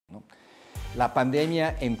La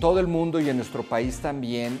pandemia en todo el mundo y en nuestro país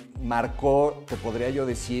también marcó, te podría yo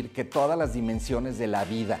decir, que todas las dimensiones de la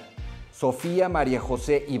vida. Sofía, María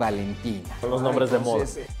José y Valentina. Son los nombres de moda.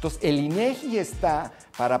 Entonces, el INEGI está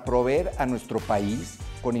para proveer a nuestro país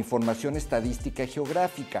con información estadística y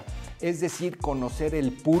geográfica, es decir, conocer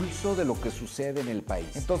el pulso de lo que sucede en el país.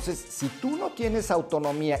 Entonces, si tú no tienes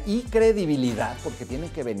autonomía y credibilidad, porque tienen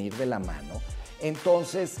que venir de la mano,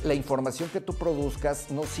 entonces la información que tú produzcas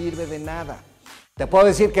no sirve de nada. Te puedo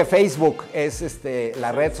decir que Facebook es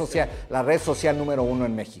la red social número 1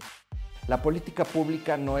 en México. La política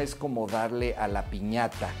pública no es como darle a la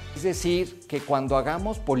piñata. Es decir, que cuando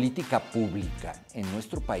hagamos política pública en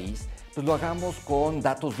nuestro país, pues lo hagamos con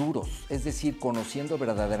datos duros, es decir, conociendo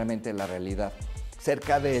verdaderamente la realidad.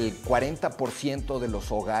 Cerca del 40% de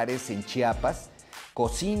los hogares en Chiapas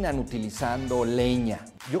cocinan utilizando leña.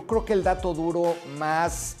 Yo creo que el dato duro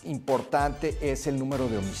más importante es el número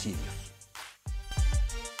de homicidios.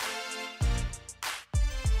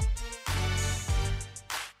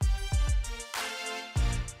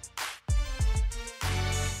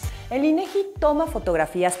 El INEGI toma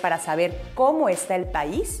fotografías para saber cómo está el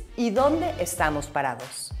país y dónde estamos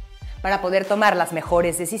parados. Para poder tomar las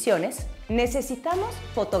mejores decisiones, necesitamos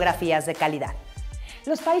fotografías de calidad.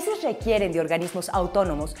 Los países requieren de organismos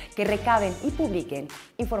autónomos que recaben y publiquen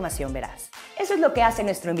información veraz. Eso es lo que hace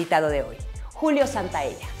nuestro invitado de hoy, Julio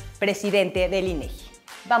Santaella, presidente del INEGI.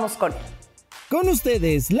 Vamos con él. Con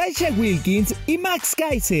ustedes, Laisha Wilkins y Max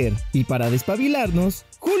Kaiser. Y para despabilarnos,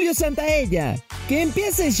 Julio Santaella. ¡Que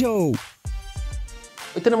empiece el show!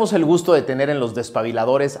 Hoy tenemos el gusto de tener en Los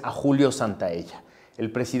Despabiladores a Julio Santaella,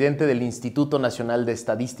 el presidente del Instituto Nacional de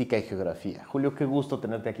Estadística y Geografía. Julio, qué gusto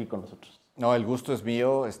tenerte aquí con nosotros. No, el gusto es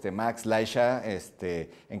mío, Max, Laisha,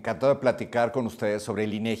 encantado de platicar con ustedes sobre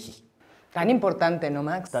el INEGI. Tan importante, ¿no,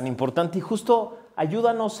 Max? Tan importante, y justo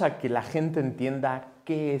ayúdanos a que la gente entienda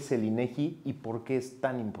qué es el INEGI y por qué es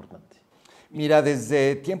tan importante. Mira,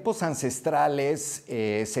 desde tiempos ancestrales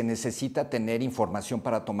se necesita tener información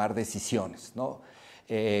para tomar decisiones, ¿no?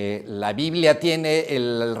 La Biblia tiene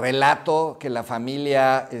el relato que la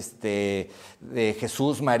familia de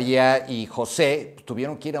Jesús, María y José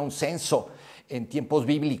tuvieron que ir a un censo en tiempos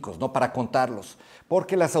bíblicos, ¿no? Para contarlos,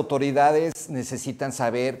 porque las autoridades necesitan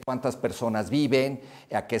saber cuántas personas viven,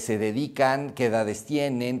 a qué se dedican, qué edades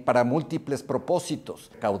tienen, para múltiples propósitos,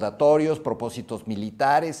 recaudatorios, propósitos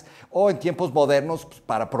militares, o en tiempos modernos pues,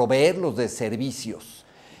 para proveerlos de servicios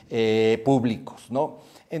públicos, ¿no?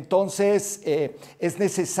 Entonces, es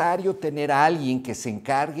necesario tener a alguien que se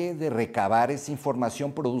encargue de recabar esa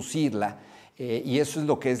información, producirla, y eso es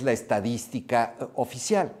lo que es la estadística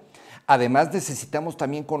oficial. Además, necesitamos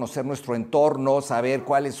también conocer nuestro entorno, saber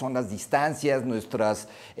cuáles son las distancias, nuestros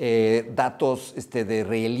datos de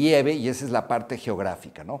relieve, y esa es la parte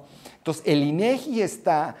geográfica, ¿no? Entonces, el INEGI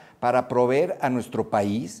está para proveer a nuestro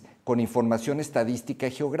país con información estadística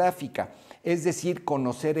y geográfica, es decir,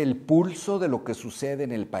 conocer el pulso de lo que sucede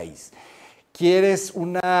en el país. ¿Quieres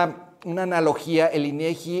una analogía? El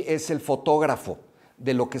INEGI es el fotógrafo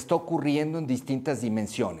de lo que está ocurriendo en distintas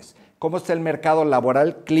dimensiones. ¿Cómo está el mercado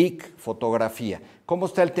laboral? Clic, fotografía. ¿Cómo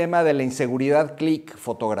está el tema de la inseguridad? Clic,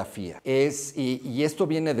 fotografía. Y esto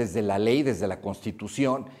viene desde la ley, desde la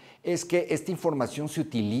Constitución, es que esta información se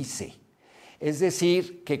utilice. Es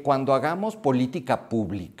decir, que cuando hagamos política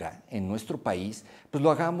pública en nuestro país, pues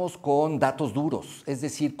lo hagamos con datos duros, es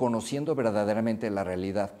decir, conociendo verdaderamente la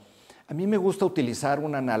realidad. A mí me gusta utilizar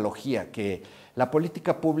una analogía, que la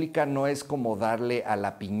política pública no es como darle a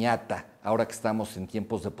la piñata, ahora que estamos en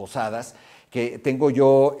tiempos de posadas, que tengo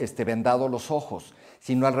yo vendado los ojos,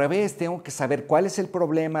 sino al revés, tengo que saber cuál es el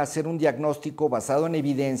problema, hacer un diagnóstico basado en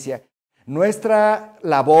evidencia. Nuestra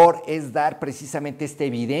labor es dar precisamente esta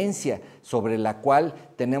evidencia sobre la cual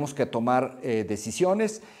tenemos que tomar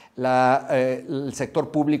decisiones, el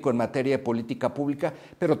sector público en materia de política pública,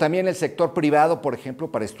 pero también el sector privado, por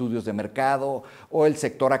ejemplo, para estudios de mercado, o el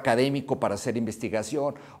sector académico para hacer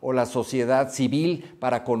investigación, o la sociedad civil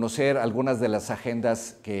para conocer algunas de las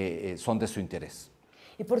agendas que son de su interés.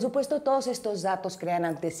 Y por supuesto, todos estos datos crean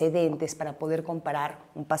antecedentes para poder comparar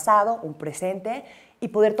un pasado, un presente y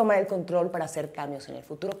poder tomar el control para hacer cambios en el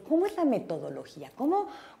futuro. ¿Cómo es la metodología?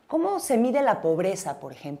 ¿Cómo se mide la pobreza,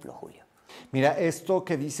 por ejemplo, Julio? Mira, esto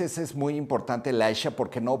que dices es muy importante, Laisha,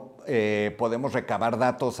 porque no podemos recabar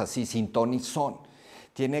datos así sin ton ni son.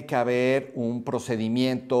 Tiene que haber un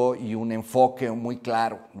procedimiento y un enfoque muy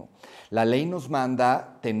claro, ¿no? La ley nos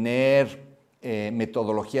manda tener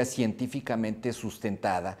metodología científicamente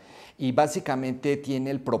sustentada y básicamente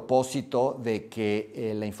tiene el propósito de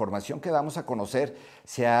que la información que damos a conocer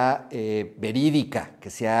sea verídica,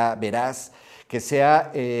 que sea veraz, que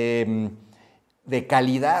sea de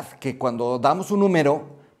calidad, que cuando damos un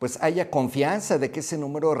número, pues haya confianza de que ese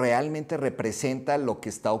número realmente representa lo que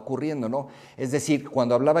está ocurriendo, ¿no? Es decir,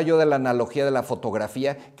 cuando hablaba yo de la analogía de la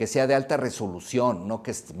fotografía, que sea de alta resolución, no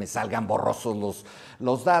que me salgan borrosos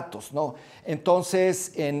los datos, ¿no?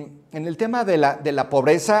 Entonces, en el tema de la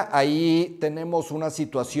pobreza, ahí tenemos una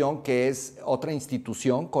situación que es otra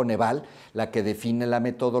institución, Coneval, la que define la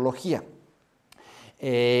metodología.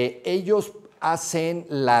 Ellos hacen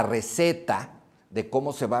la receta de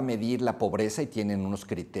cómo se va a medir la pobreza y tienen unos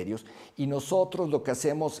criterios, y nosotros lo que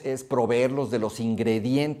hacemos es proveerlos de los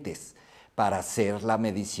ingredientes para hacer la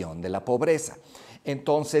medición de la pobreza.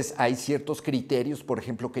 Entonces hay ciertos criterios, por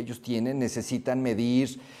ejemplo, que ellos necesitan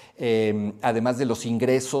medir, además de los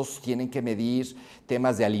ingresos, tienen que medir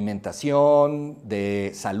temas de alimentación,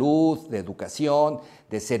 de salud, de educación,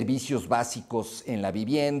 de servicios básicos en la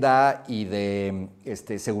vivienda y de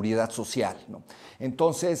seguridad social, ¿no?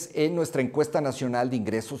 Entonces, en nuestra encuesta nacional de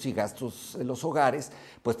ingresos y gastos de los hogares,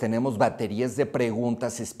 pues tenemos baterías de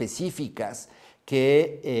preguntas específicas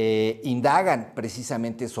que indagan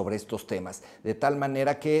precisamente sobre estos temas, de tal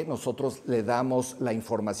manera que nosotros le damos la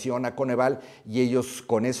información a Coneval y ellos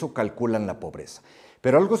con eso calculan la pobreza.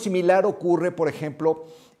 Pero algo similar ocurre, por ejemplo,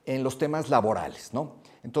 en los temas laborales, ¿no?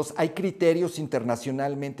 Entonces, hay criterios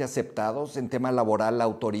internacionalmente aceptados. En tema laboral, la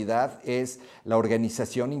autoridad es la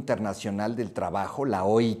Organización Internacional del Trabajo, la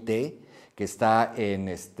OIT, que está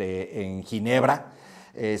en Ginebra,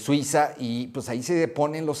 Suiza, y pues ahí se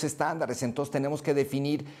ponen los estándares. Entonces tenemos que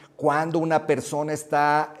definir cuándo una persona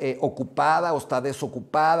está ocupada o está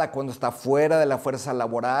desocupada, cuándo está fuera de la fuerza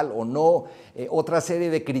laboral o no, otra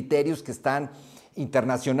serie de criterios que están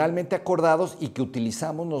internacionalmente acordados y que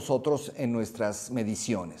utilizamos nosotros en nuestras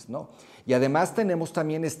mediciones, ¿no? Y además tenemos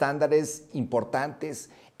también estándares importantes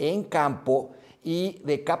en campo y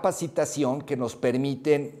de capacitación que nos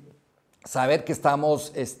permiten saber que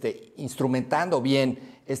estamos instrumentando bien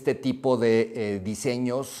este tipo de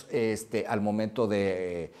diseños al momento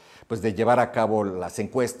de llevar a cabo las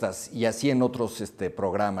encuestas y así en otros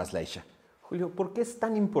programas, Laisha. Julio, ¿por qué es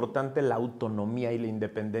tan importante la autonomía y la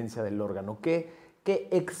independencia del órgano? ¿Qué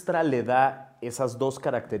extra le da esas dos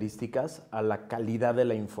características a la calidad de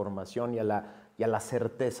la información y a la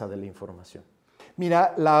certeza de la información?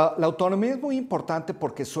 Mira, la autonomía es muy importante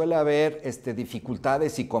porque suele haber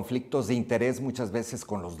dificultades y conflictos de interés muchas veces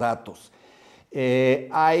con los datos.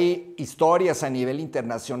 Hay historias a nivel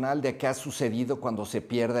internacional de qué ha sucedido cuando se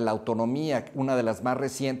pierde la autonomía. Una de las más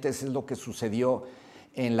recientes es lo que sucedió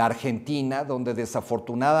en la Argentina, donde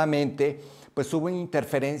desafortunadamente pues hubo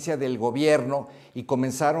interferencia del gobierno y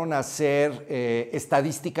comenzaron a hacer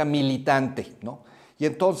estadística militante, ¿no? Y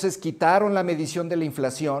entonces quitaron la medición de la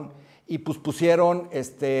inflación y pues pusieron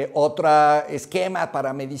otro esquema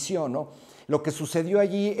para medición, ¿no? Lo que sucedió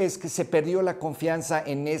allí es que se perdió la confianza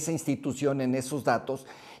en esa institución, en esos datos,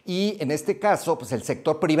 y en este caso, pues el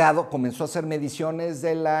sector privado comenzó a hacer mediciones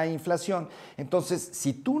de la inflación. Entonces,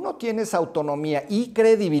 si tú no tienes autonomía y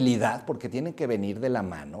credibilidad, porque tienen que venir de la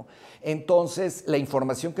mano, entonces la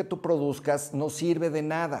información que tú produzcas no sirve de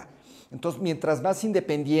nada. Entonces, mientras más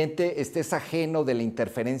independiente estés ajeno de la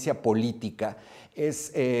interferencia política,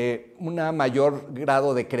 es un mayor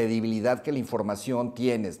grado de credibilidad que la información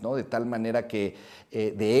tienes, ¿no? De tal manera que,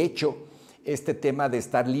 de hecho, este tema de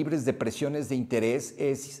estar libres de presiones de interés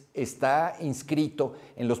está inscrito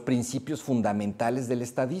en los principios fundamentales de la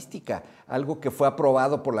estadística, algo que fue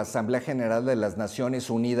aprobado por la Asamblea General de las Naciones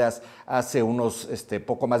Unidas hace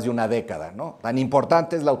poco más de una década, ¿no? Tan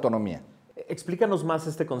importante es la autonomía. Explícanos más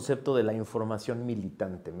este concepto de la información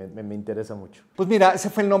militante, me interesa mucho. Pues mira, ese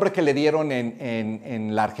fue el nombre que le dieron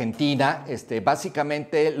en la Argentina.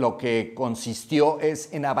 Básicamente lo que consistió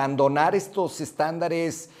es en abandonar estos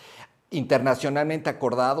estándares internacionalmente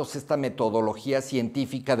acordados, esta metodología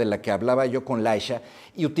científica de la que hablaba yo con Laisha,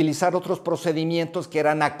 y utilizar otros procedimientos que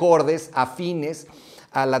eran acordes, afines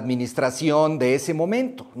a la administración de ese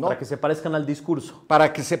momento, ¿no? Para que se parezcan al discurso.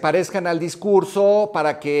 Para que se parezcan al discurso,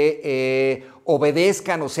 para que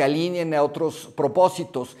obedezcan o se alineen a otros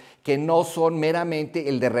propósitos que no son meramente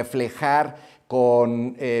el de reflejar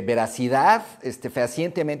con veracidad,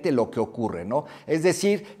 fehacientemente lo que ocurre, ¿no? Es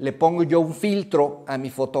decir, le pongo yo un filtro a mi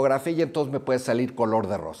fotografía y entonces me puede salir color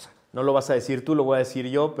de rosa. No lo vas a decir tú, lo voy a decir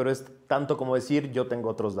yo, pero es tanto como decir yo tengo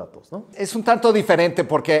otros datos, ¿no? Es un tanto diferente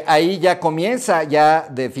porque ahí ya comienza ya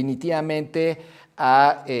definitivamente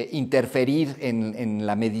a interferir en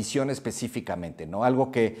la medición específicamente, ¿no? Algo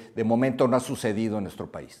que de momento no ha sucedido en nuestro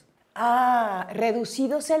país.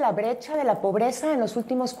 ¿Reducídose la brecha de la pobreza en los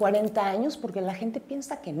últimos 40 años? Porque la gente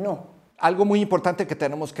piensa que no. Algo muy importante que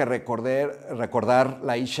tenemos que recordar,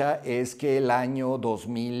 Laisha, es que el año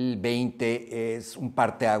 2020 es un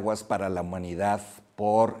parteaguas para la humanidad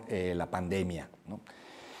por la pandemia, ¿no?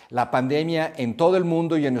 La pandemia en todo el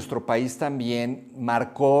mundo y en nuestro país también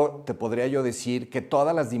marcó, te podría yo decir, que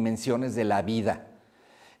todas las dimensiones de la vida.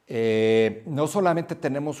 No solamente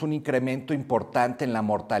tenemos un incremento importante en la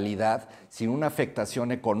mortalidad, sino una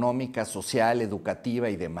afectación económica, social, educativa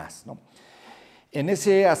y demás, ¿no? En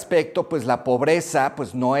ese aspecto, pues la pobreza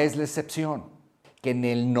pues, no es la excepción, que en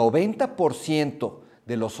el 90%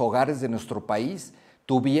 de los hogares de nuestro país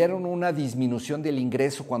tuvieron una disminución del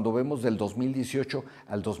ingreso cuando vemos del 2018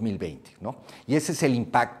 al 2020, ¿no? Y ese es el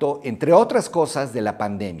impacto, entre otras cosas, de la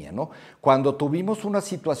pandemia, ¿no? Cuando tuvimos una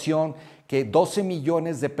situación que 12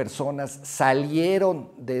 millones de personas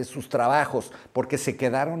salieron de sus trabajos porque se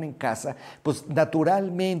quedaron en casa, pues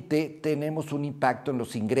naturalmente tenemos un impacto en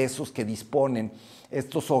los ingresos que disponen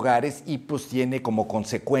estos hogares y pues tiene como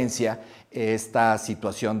consecuencia esta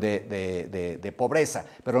situación de pobreza.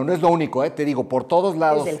 Pero no es lo único, te digo, por todos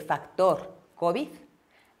lados. ¿Desde el factor COVID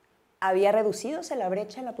había reducido la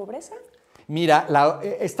brecha en la pobreza? Mira,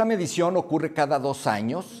 esta medición ocurre cada 2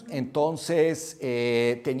 años, entonces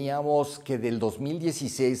teníamos que del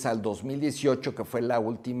 2016 al 2018, que fue la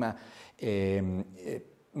última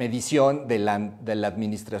medición de la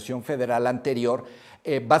administración federal anterior,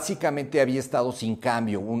 básicamente había estado sin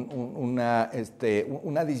cambio, una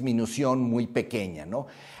disminución muy pequeña, ¿no?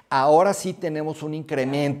 Ahora sí tenemos un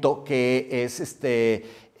incremento que es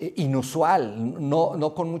inusual,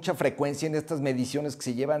 no con mucha frecuencia en estas mediciones que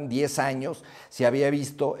se llevan 10 años se había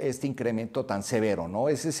visto este incremento tan severo, ¿no?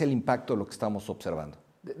 Ese es el impacto de lo que estamos observando.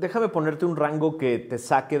 Déjame ponerte un rango que te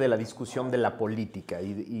saque de la discusión de la política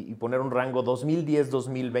y poner un rango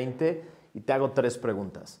 2010-2020 y te hago 3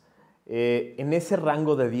 preguntas. En ese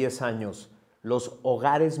rango de 10 años, ¿los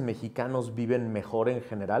hogares mexicanos viven mejor en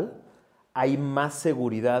general? ¿Hay más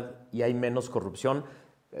seguridad y hay menos corrupción?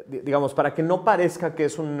 Digamos, para que no parezca que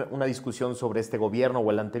es una discusión sobre este gobierno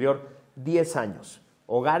o el anterior, 10 años,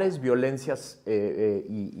 hogares, violencias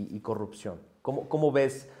y corrupción. ¿Cómo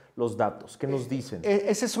ves los datos? ¿Qué nos dicen?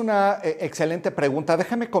 Esa es una excelente pregunta.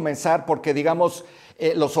 Déjame comenzar porque, digamos,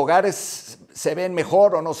 los hogares se ven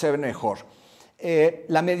mejor o no se ven mejor.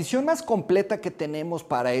 La medición más completa que tenemos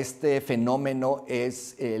para este fenómeno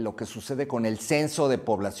es lo que sucede con el Censo de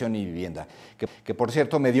Población y Vivienda, que por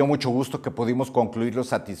cierto me dio mucho gusto que pudimos concluirlo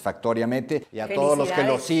satisfactoriamente y a todos los que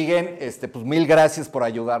lo siguen, pues mil gracias por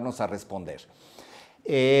ayudarnos a responder.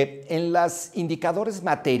 En los indicadores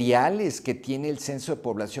materiales que tiene el Censo de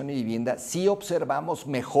Población y Vivienda sí observamos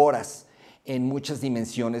mejoras en muchas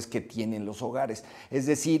dimensiones que tienen los hogares. Es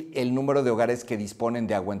decir, el número de hogares que disponen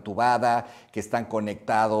de agua entubada, que están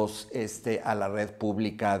conectados a la red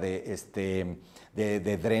pública de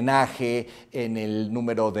drenaje, en el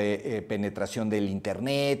número de penetración del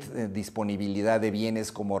internet, disponibilidad de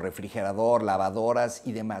bienes como refrigerador, lavadoras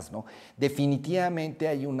y demás, ¿no? Definitivamente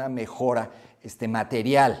hay una mejora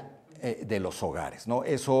material de los hogares, ¿no?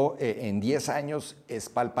 Eso en 10 años es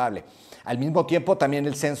palpable. Al mismo tiempo, también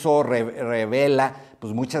el censo revela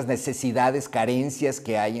pues, muchas necesidades, carencias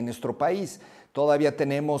que hay en nuestro país. Todavía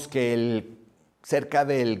tenemos que cerca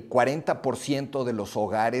del 40% de los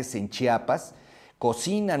hogares en Chiapas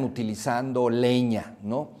cocinan utilizando leña,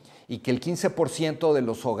 ¿no? Y que el 15% de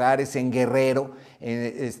los hogares en Guerrero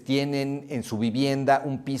tienen en su vivienda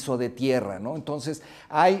un piso de tierra, ¿no? Entonces,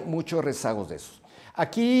 hay muchos rezagos de esos.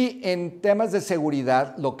 Aquí, en temas de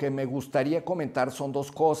seguridad, lo que me gustaría comentar son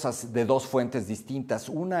 2 cosas de 2 fuentes distintas.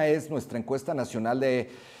 Una es nuestra encuesta nacional de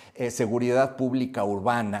seguridad pública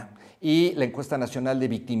urbana y la encuesta nacional de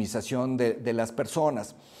victimización de las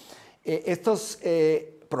personas. Estos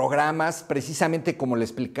programas, precisamente como le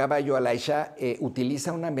explicaba yo a Laisha,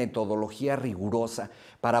 utilizan una metodología rigurosa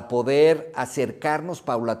para poder acercarnos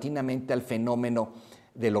paulatinamente al fenómeno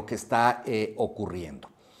de lo que está ocurriendo.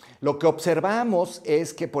 Lo que observamos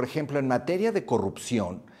es que, por ejemplo, en materia de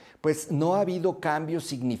corrupción, pues no ha habido cambios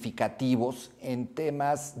significativos en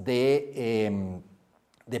temas de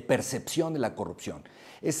percepción de la corrupción.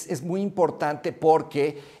 Es muy importante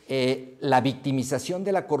porque la victimización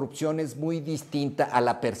de la corrupción es muy distinta a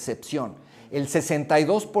la percepción. El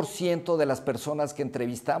 62% de las personas que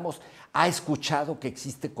entrevistamos ha escuchado que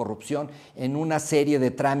existe corrupción en una serie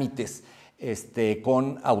de trámites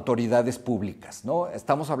con autoridades públicas, ¿no?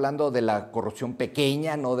 Estamos hablando de la corrupción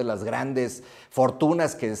pequeña, no de las grandes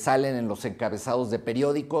fortunas que salen en los encabezados de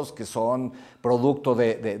periódicos, que son producto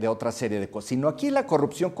de otra serie de cosas, sino aquí la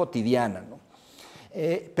corrupción cotidiana, ¿no?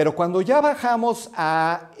 Pero cuando ya bajamos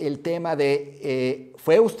a el tema de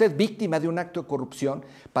 ¿fue usted víctima de un acto de corrupción?,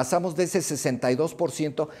 pasamos de ese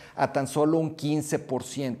 62% a tan solo un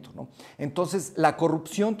 15%, ¿no? Entonces, la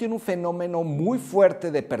corrupción tiene un fenómeno muy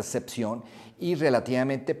fuerte de percepción y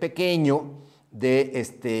relativamente pequeño de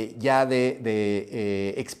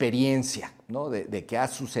experiencia, ¿no? de que ha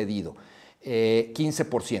sucedido.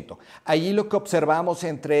 15%. Allí lo que observamos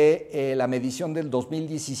entre la medición del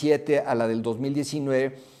 2017 a la del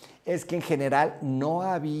 2019 es que en general no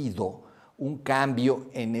ha habido un cambio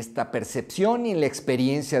en esta percepción y en la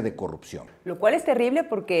experiencia de corrupción. Lo cual es terrible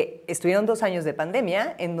porque estuvieron 2 años de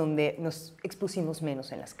pandemia en donde nos expusimos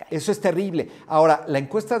menos en las calles. Eso es terrible. Ahora, la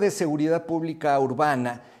encuesta de seguridad pública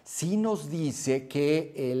urbana sí nos dice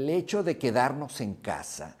que el hecho de quedarnos en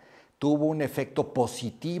casa tuvo un efecto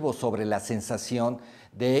positivo sobre la sensación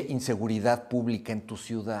de inseguridad pública en tu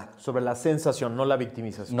ciudad. Sobre la sensación, no la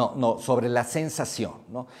victimización. No, sobre la sensación,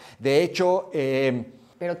 ¿no? De hecho...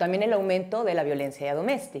 pero también el aumento de la violencia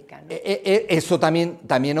doméstica, ¿no? Eso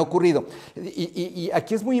también ha ocurrido. Y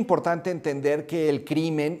aquí es muy importante entender que el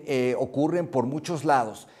crimen ocurre por muchos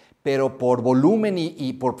lados, pero por volumen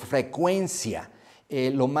y por frecuencia.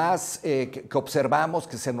 Lo más que observamos,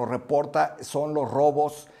 que se nos reporta, son los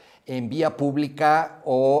robos en vía pública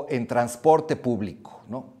o en transporte público,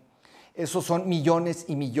 ¿no? Esos son millones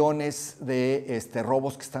y millones de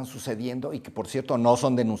robos que están sucediendo y que, por cierto, no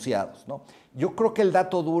son denunciados, ¿no? Yo creo que el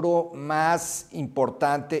dato duro más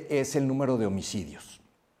importante es el número de homicidios.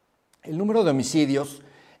 El número de homicidios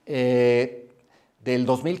del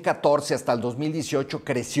 2014 hasta el 2018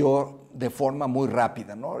 creció de forma muy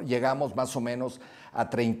rápida, ¿no? Llegamos más o menos a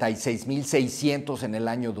 36,600 en el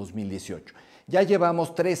año 2018. Ya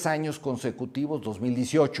llevamos 3 años consecutivos,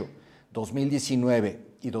 2018,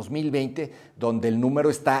 2019 y 2020, donde el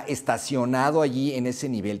número está estacionado allí en ese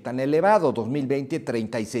nivel tan elevado. 2020,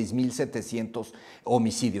 36,700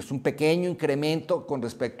 homicidios, un pequeño incremento con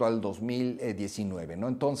respecto al 2019, ¿no?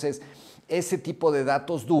 Entonces, ese tipo de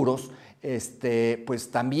datos duros,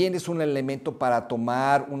 pues también es un elemento para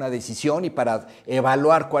tomar una decisión y para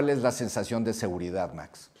evaluar cuál es la sensación de seguridad,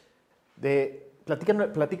 Max.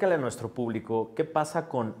 Platícale a nuestro público, ¿qué pasa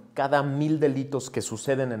con cada 1000 delitos que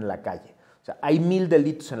suceden en la calle? O sea, hay 1000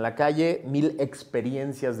 delitos en la calle, 1000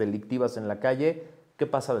 experiencias delictivas en la calle. ¿Qué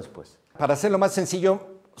pasa después? Para hacerlo más sencillo,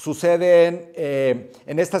 suceden,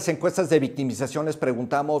 en estas encuestas de victimización les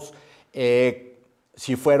preguntamos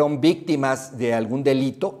si fueron víctimas de algún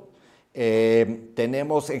delito.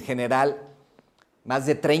 Tenemos en general más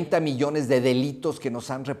de 30 millones de delitos que nos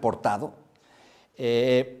han reportado.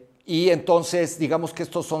 Y entonces, digamos que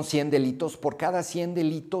estos son 100 delitos. Por cada 100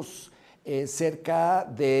 delitos, cerca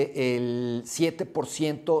del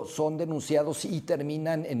 7% son denunciados y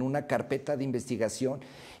terminan en una carpeta de investigación.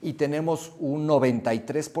 Y tenemos un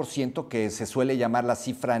 93%, que se suele llamar la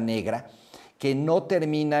cifra negra, que no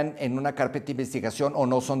terminan en una carpeta de investigación o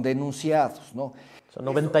no son denunciados, ¿no? O sea,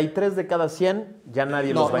 93 de cada 100 ya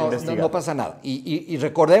nadie los va a investigar. No pasa nada. Y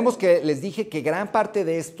recordemos que les dije que gran parte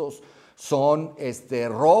de estos son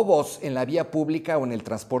robos en la vía pública o en el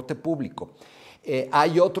transporte público.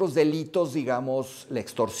 Hay otros delitos, digamos, la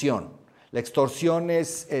extorsión. La extorsión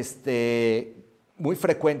es muy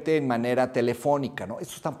frecuente en manera telefónica, ¿no?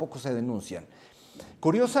 Estos tampoco se denuncian.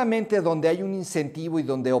 Curiosamente, donde hay un incentivo y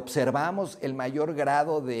donde observamos el mayor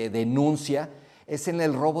grado de denuncia es en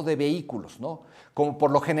el robo de vehículos, ¿no? Como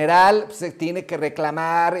por lo general se tiene que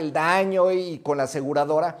reclamar el daño y con la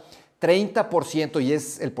aseguradora, 30%, y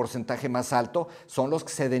es el porcentaje más alto, son los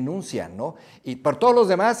que se denuncian, ¿no? Y por todos los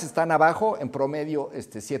demás están abajo, en promedio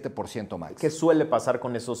 7% más. ¿Qué suele pasar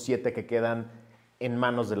con esos 7 que quedan en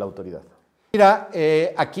manos de la autoridad? Mira,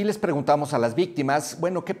 aquí les preguntamos a las víctimas,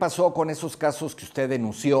 bueno, ¿qué pasó con esos casos que usted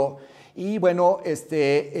denunció? Y bueno,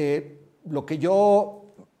 lo que yo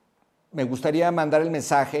me gustaría mandar el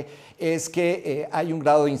mensaje es que hay un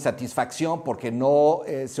grado de insatisfacción porque no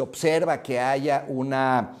se observa que haya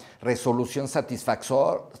una resolución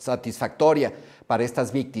satisfactoria para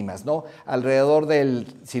estas víctimas, ¿no? Alrededor del,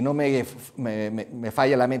 si no me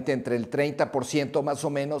falla la mente, entre el 30% más o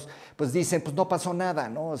menos, pues dicen, pues no pasó nada,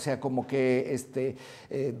 ¿no? O sea, como que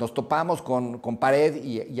nos topamos con pared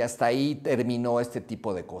y hasta ahí terminó este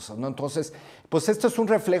tipo de cosas, ¿no? Entonces, pues esto es un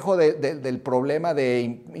reflejo del problema de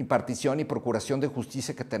impartición y procuración de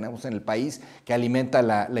justicia que tenemos en el país, que alimenta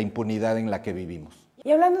la impunidad en la que vivimos.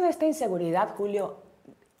 Y hablando de esta inseguridad, Julio,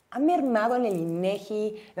 ¿ha mermado en el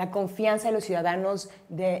INEGI la confianza de los ciudadanos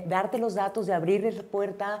de darte los datos, de abrirles la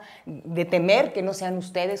puerta, de temer que no sean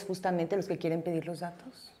ustedes justamente los que quieren pedir los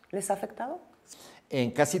datos? ¿Les ha afectado?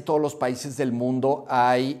 En casi todos los países del mundo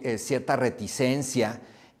hay cierta reticencia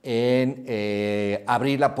en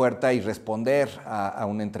abrir la puerta y responder a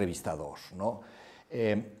un entrevistador, ¿no?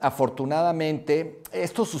 Afortunadamente,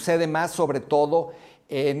 esto sucede más sobre todo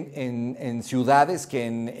en ciudades que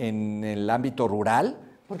en el ámbito rural.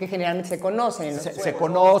 Porque generalmente se conocen. Se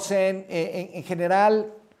conocen, en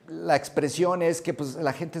general la expresión es que pues,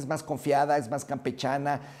 la gente es más confiada, es más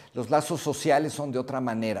campechana, los lazos sociales son de otra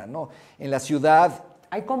manera, ¿no? En la ciudad...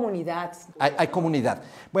 Hay comunidad. Hay comunidad.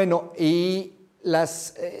 Bueno, y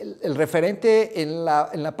el referente en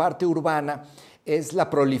la parte urbana es la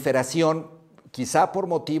proliferación, quizá por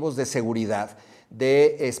motivos de seguridad,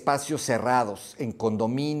 de espacios cerrados, en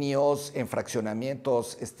condominios, en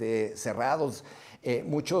fraccionamientos cerrados,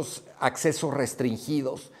 muchos accesos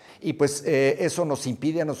restringidos, y pues eso nos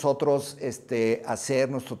impide a nosotros hacer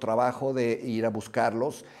nuestro trabajo de ir a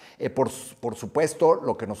buscarlos. Por supuesto,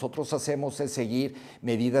 lo que nosotros hacemos es seguir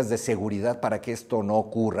medidas de seguridad para que esto no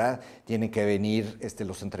ocurra. Tienen que venir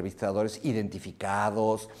los entrevistadores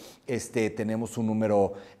identificados, tenemos un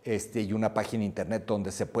número y una página internet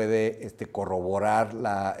donde se puede corroborar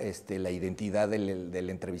la identidad del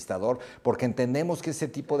entrevistador, porque entendemos que ese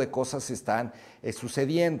tipo de cosas están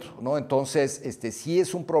sucediendo, ¿no? Entonces, sí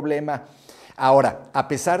es un problema. Ahora, a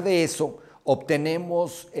pesar de eso,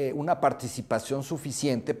 obtenemos una participación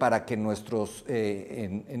suficiente para que nuestros,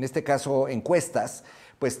 en este caso, encuestas,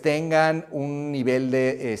 pues tengan un nivel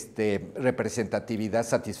de representatividad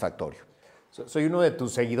satisfactorio. Soy uno de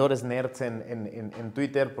tus seguidores nerds en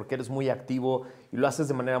Twitter porque eres muy activo y lo haces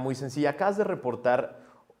de manera muy sencilla. Acabas de reportar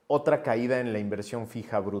otra caída en la inversión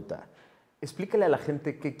fija bruta. Explícale a la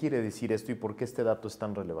gente qué quiere decir esto y por qué este dato es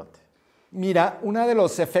tan relevante. Mira, uno de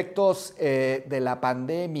los efectos de la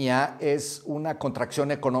pandemia es una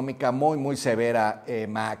contracción económica muy, muy severa,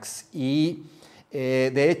 Max. Y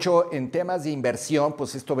de hecho, en temas de inversión,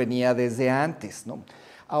 pues esto venía desde antes, ¿no?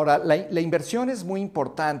 Ahora, la inversión es muy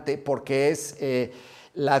importante porque es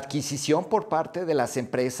la adquisición por parte de las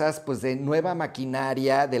empresas, pues, de nueva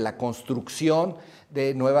maquinaria, de la construcción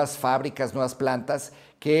de nuevas fábricas, nuevas plantas,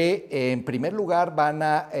 que en primer lugar van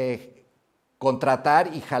a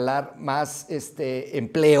contratar y jalar más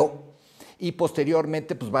empleo y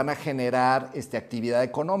posteriormente pues, van a generar actividad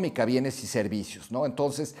económica, bienes y servicios, ¿no?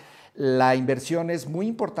 Entonces, la inversión es muy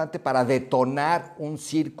importante para detonar un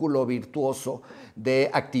círculo virtuoso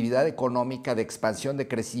de actividad económica, de expansión, de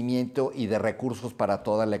crecimiento y de recursos para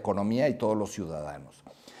toda la economía y todos los ciudadanos.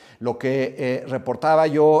 Lo que reportaba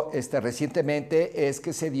yo recientemente es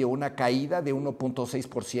que se dio una caída de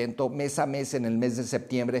 1.6% mes a mes en el mes de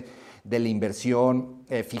septiembre de la inversión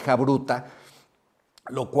fija bruta,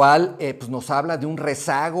 lo cual pues nos habla de un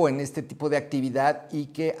rezago en este tipo de actividad y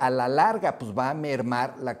que a la larga pues, va a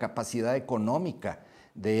mermar la capacidad económica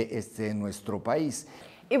de nuestro país.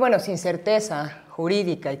 Y bueno, sin certeza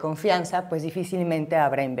jurídica y confianza, pues difícilmente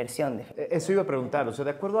habrá inversión. Eso iba a preguntar, o sea,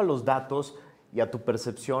 de acuerdo a los datos y a tu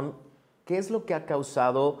percepción, ¿qué es lo que ha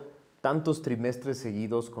causado tantos trimestres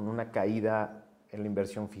seguidos con una caída en la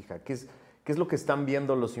inversión fija? ¿Qué es lo que están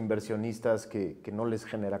viendo los inversionistas que no les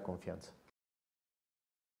genera confianza?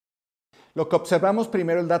 Lo que observamos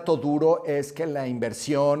primero, el dato duro, es que la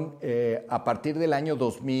inversión a partir del año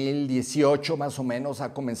 2018 más o menos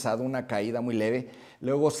ha comenzado una caída muy leve,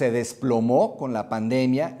 luego se desplomó con la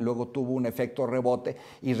pandemia, luego tuvo un efecto rebote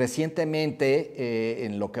y recientemente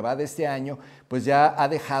en lo que va de este año pues ya ha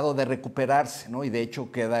dejado de recuperarse, ¿no? Y de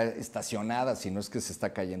hecho queda estacionada, si no es que se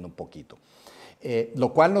está cayendo un poquito.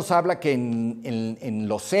 Lo cual nos habla que en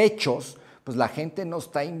los hechos pues la gente no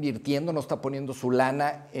está invirtiendo, no está poniendo su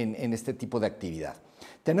lana en este tipo de actividad.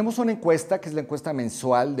 Tenemos una encuesta, que es la encuesta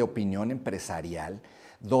mensual de opinión empresarial,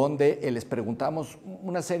 donde les preguntamos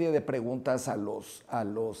una serie de preguntas a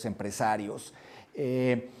los empresarios.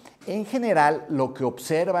 En general, lo que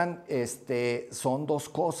observan son dos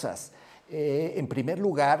cosas. En primer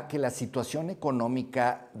lugar, que la situación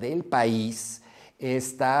económica del país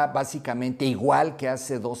está básicamente igual que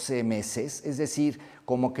hace 12 meses, es decir,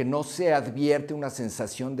 como que no se advierte una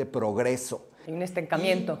sensación de progreso. Hay un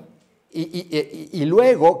estancamiento. Y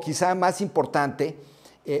luego, quizá más importante,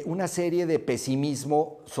 una serie de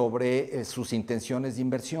pesimismo sobre sus intenciones de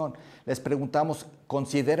inversión. Les preguntamos,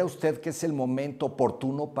 ¿considera usted que es el momento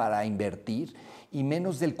oportuno para invertir? Y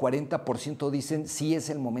menos del 40% dicen sí es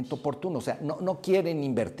el momento oportuno, o sea, no quieren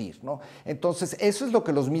invertir, ¿no? Entonces, eso es lo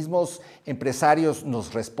que los mismos empresarios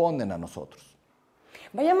nos responden a nosotros.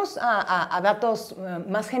 Vayamos a datos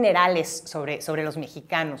más generales sobre los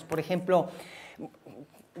mexicanos. Por ejemplo,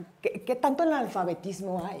 ¿qué tanto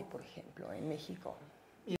analfabetismo hay, por ejemplo, en México?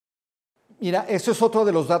 Mira, eso es otro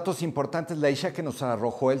de los datos importantes, Laisha, que nos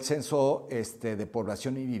arrojó el censo de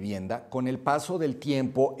población y vivienda. Con el paso del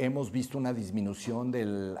tiempo hemos visto una disminución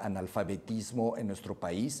del analfabetismo en nuestro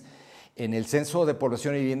país. En el censo de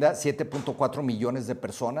población y vivienda, 7.4 millones de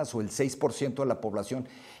personas, o el 6% de la población,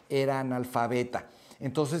 era analfabeta.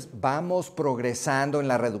 Entonces, vamos progresando en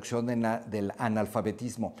la reducción del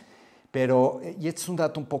analfabetismo. Pero, y este es un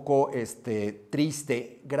dato un poco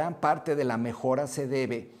triste, gran parte de la mejora se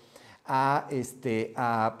debe a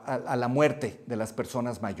la muerte de las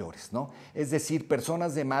personas mayores, ¿no? Es decir,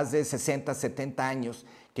 personas de más de 60, 70 años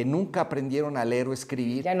que nunca aprendieron a leer o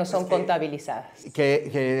escribir. Ya no son contabilizadas.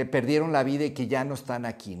 Que perdieron la vida y que ya no están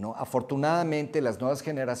aquí, ¿no? Afortunadamente, las nuevas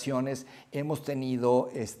generaciones hemos tenido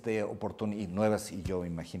oportunidades, nuevas, y yo,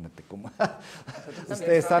 imagínate cómo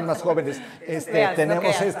ustedes están más jóvenes,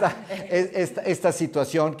 tenemos esta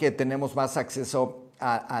situación que tenemos más acceso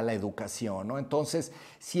a la educación, ¿no? Entonces,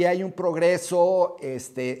 si hay un progreso,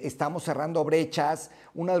 estamos cerrando brechas.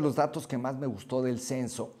 Uno de los datos que más me gustó del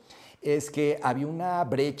censo es que había una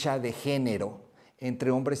brecha de género entre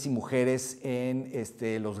hombres y mujeres en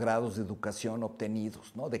los grados de educación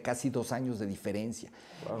obtenidos, ¿no? De casi 2 años de diferencia.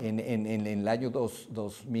 Wow. En el año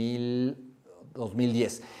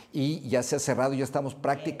 2010. Y ya se ha cerrado, ya estamos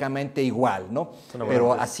prácticamente igual, ¿no?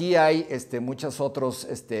 Pero así hay muchos otros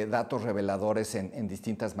datos reveladores en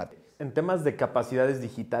distintas materias. ¿En temas de capacidades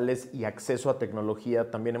digitales y acceso a tecnología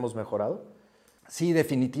también hemos mejorado? Sí,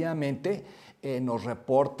 definitivamente. Nos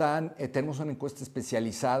reportan, tenemos una encuesta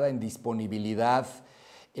especializada en disponibilidad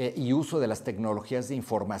y uso de las tecnologías de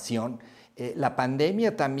información. La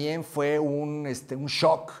pandemia también fue un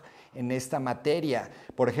shock en esta materia.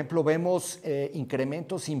 Por ejemplo, vemos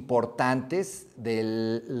incrementos importantes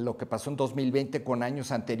de lo que pasó en 2020 con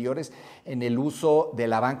años anteriores en el uso de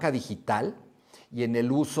la banca digital y en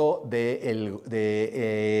el uso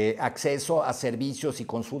de acceso a servicios y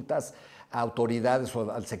consultas a autoridades o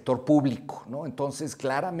al sector público, ¿no? Entonces,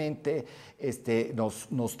 claramente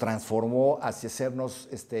nos transformó hacia hacernos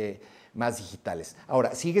más digitales.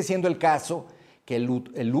 Ahora, sigue siendo el caso que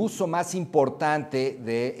el uso más importante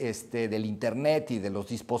del Internet y de los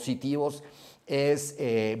dispositivos es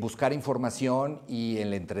buscar información y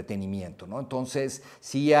el entretenimiento, ¿no? Entonces,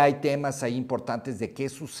 sí hay temas ahí importantes de qué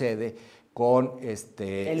sucede con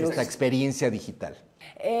esta experiencia digital.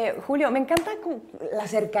 Julio, me encanta la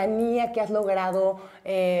cercanía que has logrado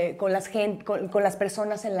con las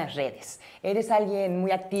personas en las redes. Eres alguien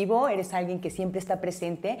muy activo, eres alguien que siempre está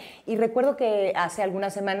presente, y recuerdo que hace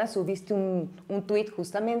algunas semanas subiste un tuit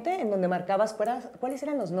justamente en donde marcabas cuáles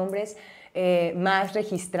eran los nombres más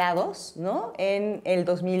registrados, ¿no? En el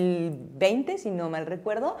 2020, si no mal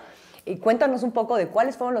recuerdo. Y cuéntanos un poco de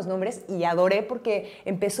cuáles fueron los nombres, y adoré porque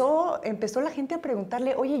empezó la gente a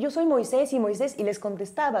preguntarle, oye, yo soy Moisés, y les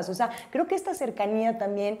contestabas. O sea, creo que esta cercanía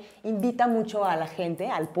también invita mucho a la gente,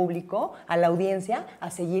 al público, a la audiencia, a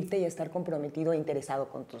seguirte y a estar comprometido e interesado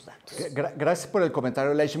con tus datos. Gracias por el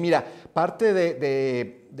comentario, Laisha. Mira, parte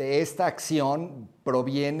de esta acción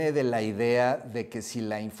proviene de la idea de que si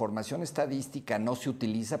la información estadística no se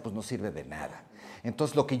utiliza, pues no sirve de nada.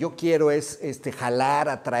 Entonces, lo que yo quiero es jalar,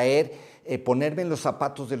 atraer, ponerme en los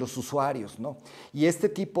zapatos de los usuarios, ¿no? Y este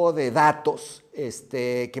tipo de datos,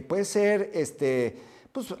 que puede ser,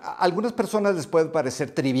 pues a algunas personas les puede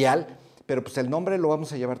parecer trivial, pero pues el nombre lo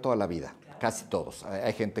vamos a llevar toda la vida, casi todos.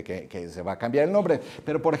 Hay gente que se va a cambiar el nombre,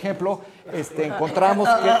 pero por ejemplo, encontramos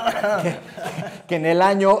que en el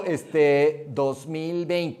año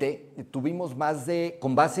 2020 tuvimos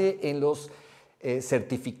con base en los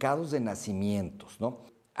certificados de nacimientos, ¿no?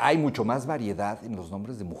 Hay mucho más variedad en los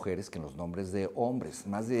nombres de mujeres que en los nombres de hombres.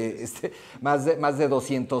 Más de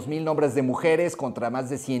 200,000 nombres de mujeres contra más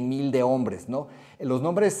de 100,000 de hombres, ¿no?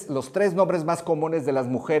 Los 3 nombres más comunes de las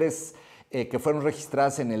mujeres que fueron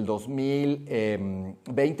registradas en el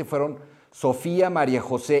 2020 fueron Sofía, María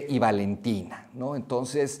José y Valentina, ¿no?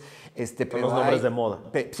 Entonces, pero los nombres de moda.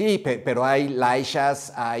 Sí, pero hay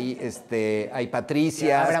Laishas, hay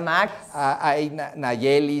Patricias, hay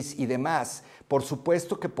Nayelis y demás. Por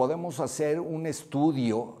supuesto que podemos hacer un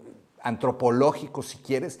estudio antropológico, si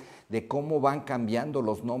quieres, de cómo van cambiando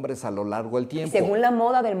los nombres a lo largo del tiempo. Y según la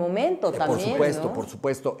moda del momento también, por supuesto, ¿no? Por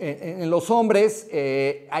supuesto. En los hombres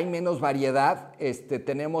hay menos variedad.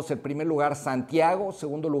 Tenemos el primer lugar Santiago,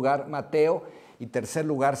 segundo lugar Mateo y tercer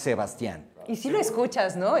lugar Sebastián. Y sí lo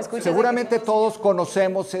escuchas, ¿no? Seguramente todos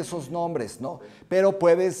conocemos esos nombres, ¿no? Pero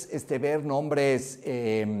puedes ver nombres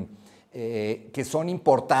que son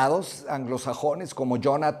importados, anglosajones, como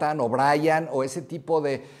Jonathan o Brian, o ese tipo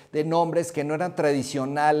de nombres que no eran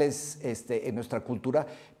tradicionales en nuestra cultura,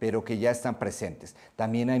 pero que ya están presentes.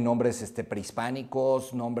 También hay nombres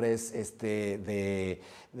prehispánicos, nombres de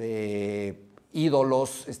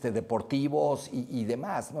ídolos deportivos y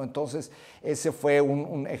demás, ¿no? Entonces, ese fue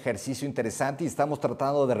un ejercicio interesante y estamos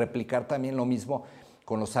tratando de replicar también lo mismo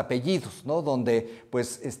con los apellidos, ¿no? Donde,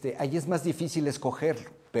 pues, ahí es más difícil escogerlo,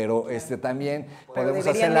 pero también podemos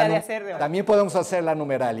hacer la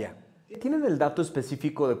numeralia. ¿Tienen el dato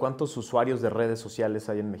específico de cuántos usuarios de redes sociales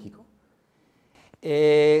hay en México?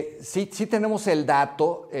 Sí tenemos el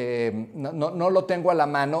dato, no lo tengo a la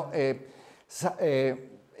mano.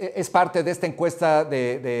 Es parte de esta encuesta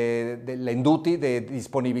de la INDUTI de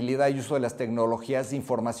disponibilidad y uso de las tecnologías de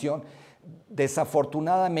información.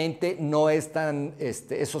 Desafortunadamente no es tan,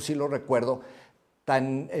 eso sí lo recuerdo,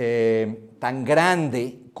 tan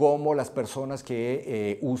grande como las personas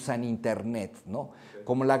que usan Internet, ¿no?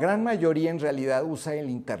 Como la gran mayoría en realidad usa el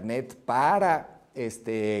Internet para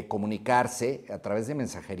comunicarse a través de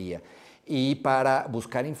mensajería y para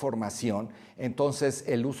buscar información, entonces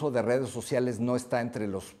el uso de redes sociales no está entre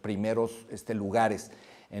los primeros lugares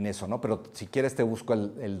en eso, ¿no? Pero si quieres te busco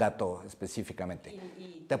el dato específicamente.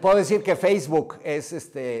 Te puedo decir que Facebook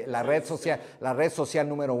es la red social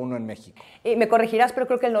número 1 en México. Me corregirás, pero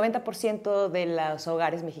creo que el 90% de los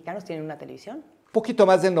hogares mexicanos tienen una televisión. Poquito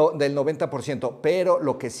más del 90%, pero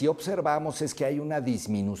lo que sí observamos es que hay una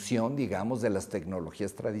disminución, digamos, de las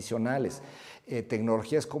tecnologías tradicionales.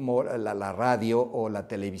 Tecnologías como la radio o la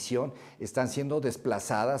televisión están siendo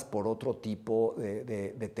desplazadas por otro tipo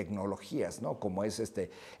de tecnologías, ¿no? Como es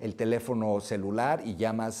el teléfono celular y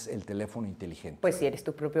ya más el teléfono inteligente. Pues si eres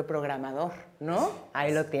tu propio programador, ¿no?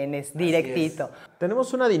 Ahí lo tienes, directito.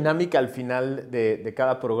 Tenemos una dinámica al final de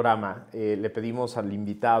cada programa. Le pedimos al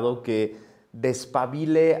invitado que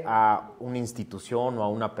despabile a una institución o a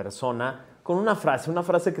una persona con una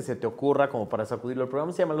frase que se te ocurra como para sacudirlo. El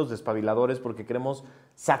programa se llama Los Despabiladores porque queremos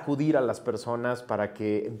sacudir a las personas para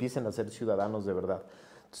que empiecen a ser ciudadanos de verdad.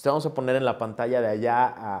 Entonces te vamos a poner en la pantalla de allá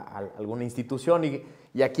a alguna institución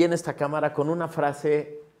y aquí en esta cámara con una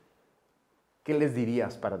frase, ¿qué les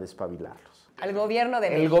dirías para despabilarlos? Al gobierno de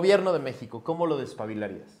México. El gobierno de México, ¿cómo lo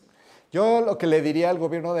despabilarías? Yo lo que le diría al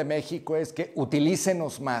gobierno de México es que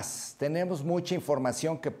utilícenos más. Tenemos mucha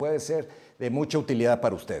información que puede ser de mucha utilidad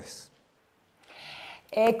para ustedes.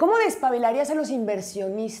 ¿Cómo despabilarías a los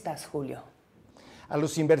inversionistas, Julio? A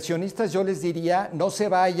los inversionistas yo les diría, no se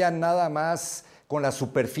vayan nada más con la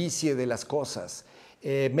superficie de las cosas.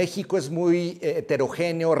 México es muy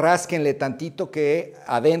heterogéneo, rásquenle tantito que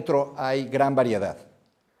adentro hay gran variedad.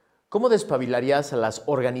 ¿Cómo despabilarías a las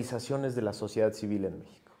organizaciones de la sociedad civil en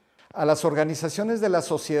México? A las organizaciones de la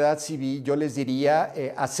sociedad civil yo les diría,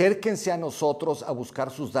 acérquense a nosotros a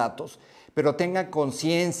buscar sus datos, pero tengan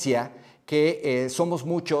conciencia que somos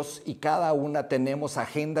muchos y cada una tenemos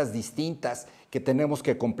agendas distintas que tenemos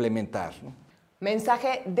que complementar, ¿no?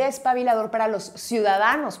 Mensaje despabilador para los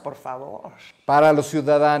ciudadanos, por favor. Para los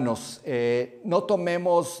ciudadanos, no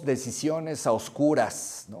tomemos decisiones a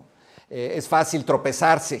oscuras, ¿no? Es fácil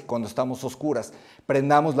tropezarse cuando estamos a oscuras.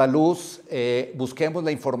 Prendamos la luz, busquemos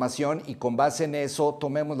la información y con base en eso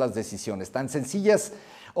tomemos las decisiones. Tan sencillas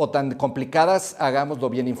o tan complicadas, hagámoslo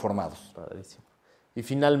bien informados. Padrísimo. Y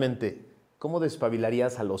finalmente, ¿cómo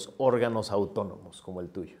despabilarías a los órganos autónomos como el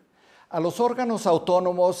tuyo? A los órganos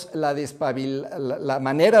autónomos, la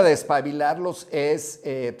manera de despabilarlos es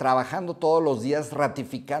trabajando todos los días,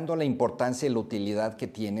 ratificando la importancia y la utilidad que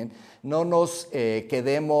tienen. No nos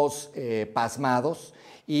quedemos pasmados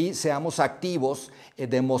y seamos activos,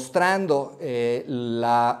 demostrando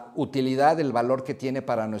la utilidad, el valor que tiene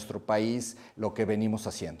para nuestro país lo que venimos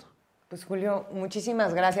haciendo. Pues Julio,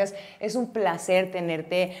 muchísimas gracias. Es un placer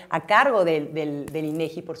tenerte a cargo del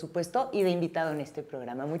INEGI, por supuesto, y de invitado en este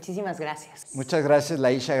programa. Muchísimas gracias. Muchas gracias,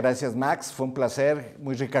 Laisha. Gracias, Max. Fue un placer,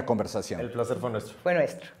 muy rica conversación. El placer fue nuestro. Fue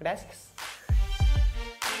nuestro. Gracias.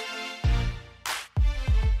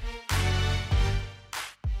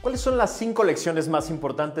 ¿Cuáles son las 5 lecciones más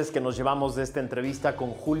importantes que nos llevamos de esta entrevista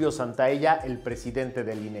con Julio Santaella, el presidente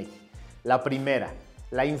del INEGI? La primera,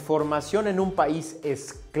 la información en un país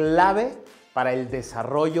es clave para el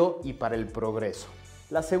desarrollo y para el progreso.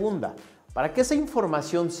 La segunda, para que esa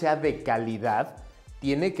información sea de calidad,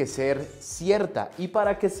 tiene que ser cierta y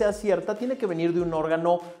para que sea cierta tiene que venir de un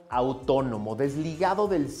órgano autónomo, desligado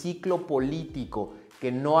del ciclo político,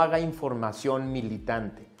 que no haga información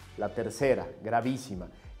militante. La tercera, gravísima,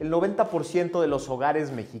 el 90% de los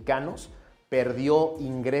hogares mexicanos perdió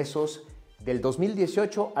ingresos del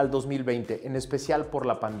 2018 al 2020, en especial por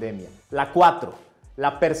la pandemia. La 4,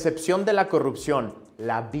 La percepción de la corrupción,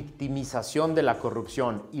 la victimización de la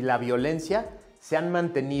corrupción y la violencia se han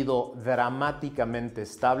mantenido dramáticamente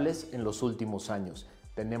estables en los últimos años.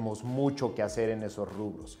 Tenemos mucho que hacer en esos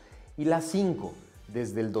rubros. Y la 5,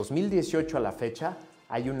 desde el 2018 a la fecha,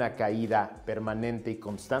 hay una caída permanente y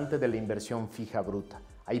constante de la inversión fija bruta.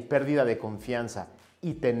 Hay pérdida de confianza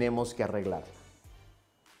y tenemos que arreglarla.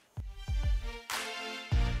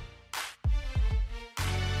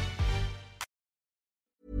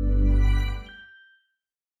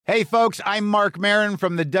 Hey, folks, I'm Mark Maron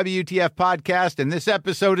from the WTF Podcast, and this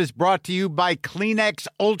episode is brought to you by Kleenex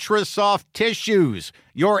Ultra Soft Tissues,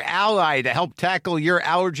 your ally to help tackle your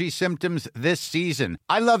allergy symptoms this season.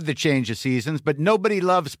 I love the change of seasons, but nobody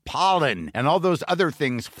loves pollen and all those other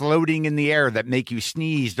things floating in the air that make you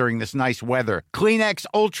sneeze during this nice weather. Kleenex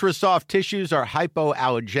Ultra Soft Tissues are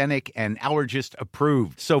hypoallergenic and allergist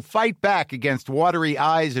approved, so fight back against watery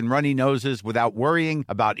eyes and runny noses without worrying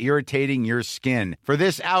about irritating your skin. For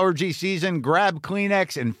this allergy season, grab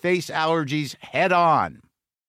Kleenex and face allergies head on.